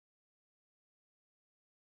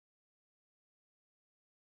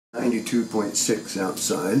92.6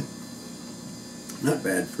 outside. Not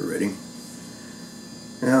bad for reading.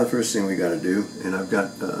 Now the first thing we got to do, and I've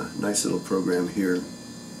got a nice little program here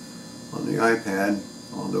on the iPad,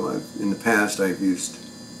 although in the past I've used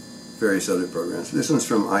various other programs. This one's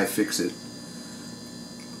from iFixit.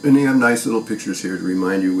 And they have nice little pictures here to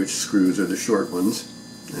remind you which screws are the short ones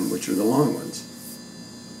and which are the long ones.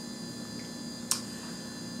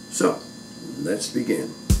 So, let's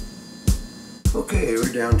begin. Okay,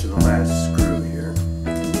 we're down to the last screw here.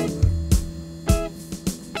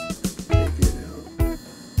 Take it out.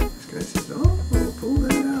 This guy says, oh, pull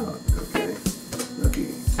that out. Okay,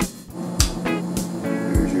 lucky.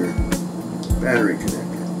 Here's your battery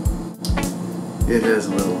connector. It has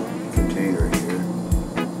a little container here.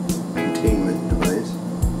 Containment device.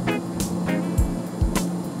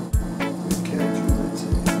 Good catch, let's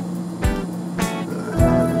see.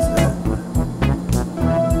 There's that.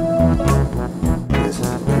 This is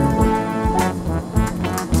the big one.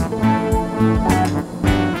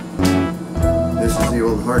 This is the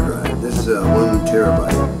old hard drive. This is a 1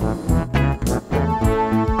 terabyte.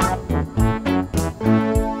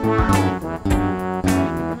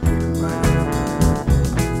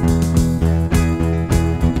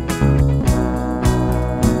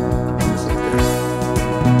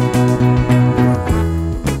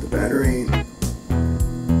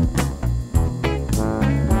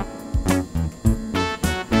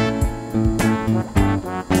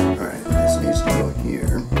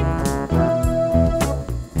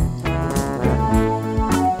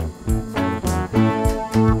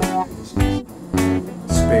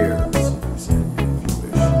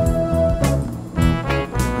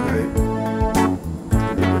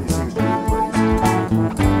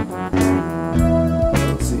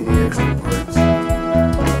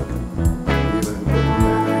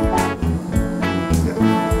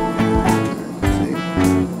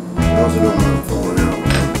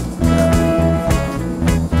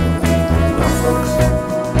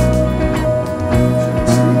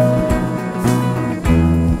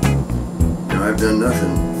 I've done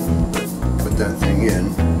nothing but put that thing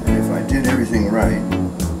in, and if I did everything right,